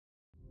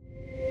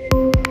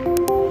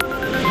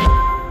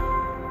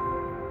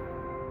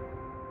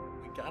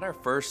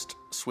our first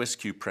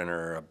SwissQ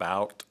printer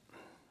about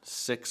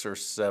 6 or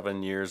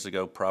 7 years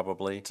ago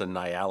probably. It's a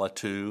Nyala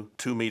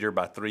 2 meter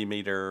by 3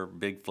 meter,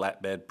 big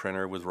flatbed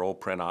printer with roll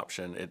print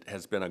option. It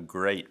has been a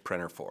great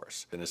printer for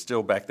us and is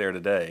still back there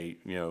today,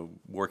 you know,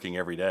 working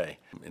every day.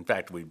 In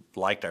fact, we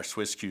liked our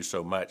SwissQ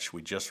so much,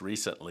 we just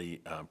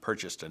recently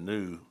purchased a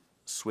new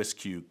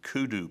SwissQ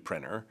Kudu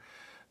printer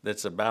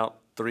that's about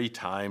 3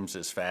 times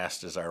as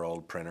fast as our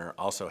old printer.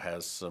 Also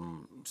has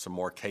some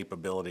more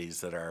capabilities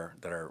that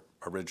our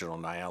original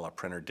Nyala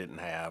printer didn't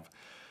have.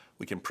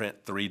 We can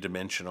print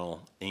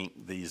 3-dimensional ink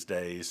these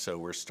days, so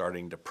we're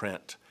starting to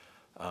print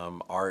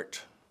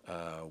art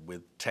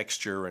with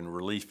texture and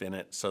relief in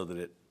it so that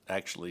it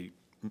actually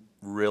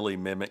really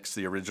mimics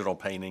the original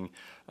painting.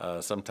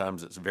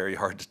 Sometimes it's very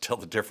hard to tell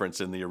the difference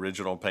in the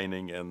original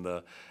painting and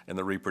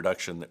the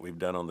reproduction that we've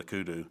done on the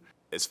Kudu.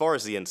 As far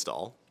as the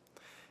install,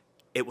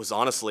 it was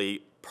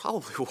honestly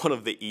probably one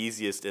of the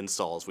easiest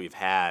installs we've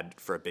had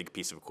for a big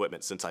piece of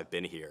equipment since I've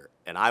been here.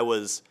 And I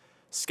was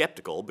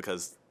skeptical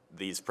because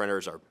these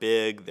printers are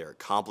big, they're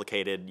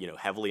complicated, you know,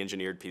 heavily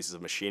engineered pieces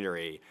of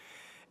machinery,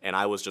 and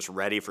I was just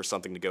ready for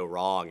something to go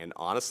wrong. And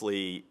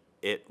honestly,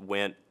 it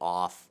went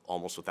off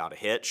almost without a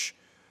hitch.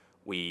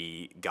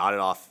 We got it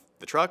off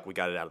the truck, we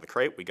got it out of the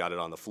crate, we got it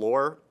on the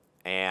floor,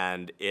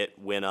 and it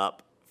went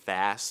up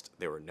fast.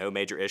 There were no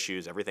major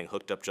issues, everything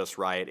hooked up just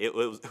right. It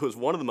was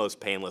one of the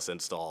most painless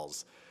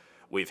installs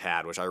we've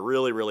had, which I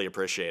really, really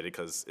appreciated,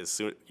 because as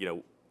soon, you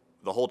know,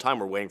 the whole time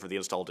we're waiting for the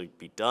install to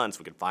be done so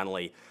we could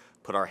finally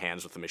put our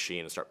hands with the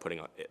machine and start putting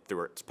it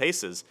through its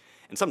paces.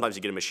 And sometimes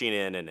you get a machine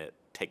in and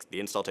the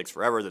install takes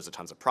forever, there's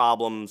tons of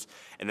problems,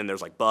 and then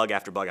there's like bug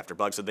after bug after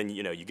bug. So then,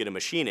 you know, you get a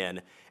machine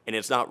in and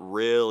it's not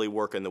really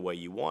working the way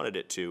you wanted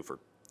it to for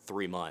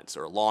 3 months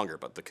or longer.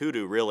 But the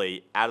Kudu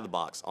really out of the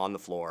box, on the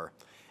floor,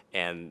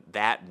 and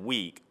that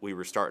week we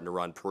were starting to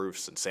run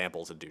proofs and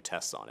samples and do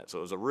tests on it. So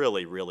it was a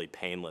really, really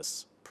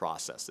painless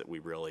process that we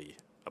really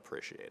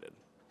appreciated.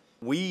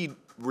 We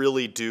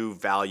really do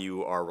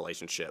value our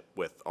relationship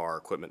with our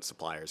equipment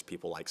suppliers,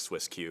 people like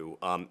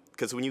SwissQ,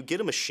 because when you get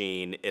a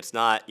machine, it's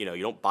not, you know,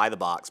 you don't buy the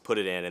box, put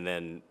it in, and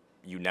then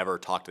you never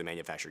talk to the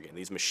manufacturer again.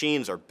 These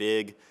machines are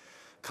big,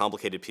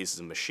 complicated pieces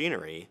of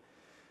machinery,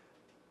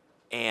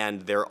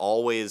 and they're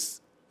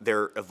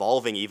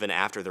evolving even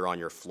after they're on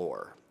your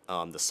floor.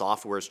 The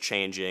software is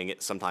changing,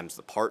 sometimes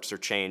the parts are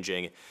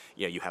changing,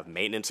 you know, you have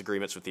maintenance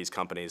agreements with these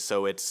companies,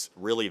 so it's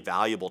really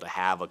valuable to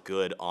have a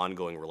good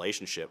ongoing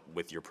relationship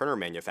with your printer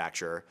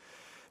manufacturer,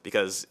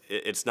 because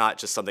it's not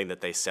just something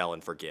that they sell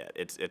and forget.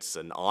 It's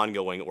an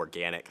ongoing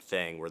organic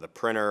thing where the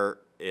printer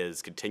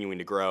is continuing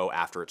to grow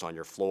after it's on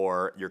your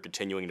floor, you're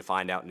continuing to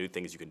find out new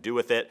things you can do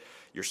with it,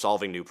 you're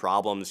solving new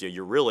problems, you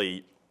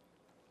know,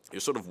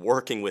 you're sort of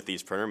working with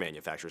these printer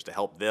manufacturers to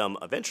help them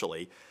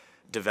eventually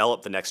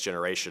develop the next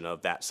generation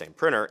of that same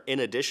printer, in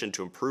addition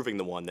to improving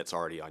the one that's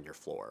already on your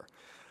floor.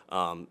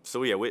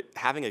 So yeah,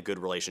 having a good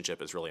relationship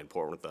is really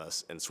important with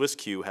us, and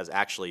SwissQ has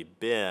actually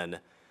been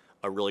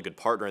a really good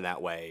partner in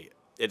that way.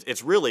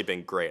 It's really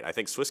been great. I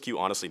think SwissQ,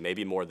 honestly,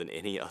 maybe more than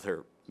any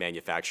other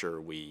manufacturer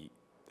we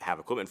have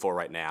equipment for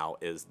right now,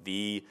 is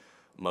the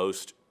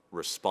most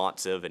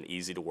responsive and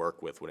easy to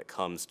work with when it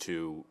comes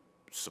to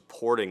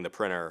supporting the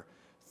printer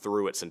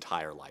through its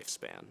entire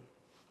lifespan.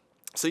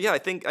 So yeah, I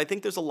think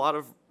there's a lot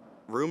of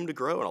room to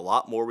grow and a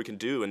lot more we can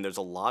do, and there's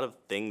a lot of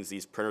things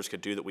these printers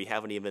could do that we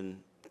haven't even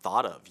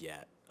thought of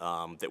yet,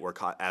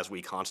 as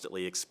we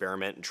constantly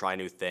experiment and try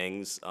new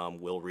things,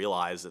 we'll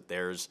realize that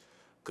there's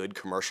good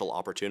commercial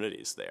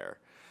opportunities there.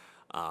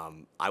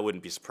 I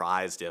wouldn't be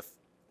surprised if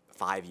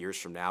 5 years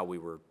from now we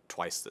were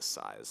twice this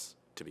size,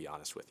 to be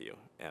honest with you,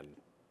 and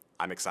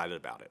I'm excited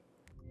about it.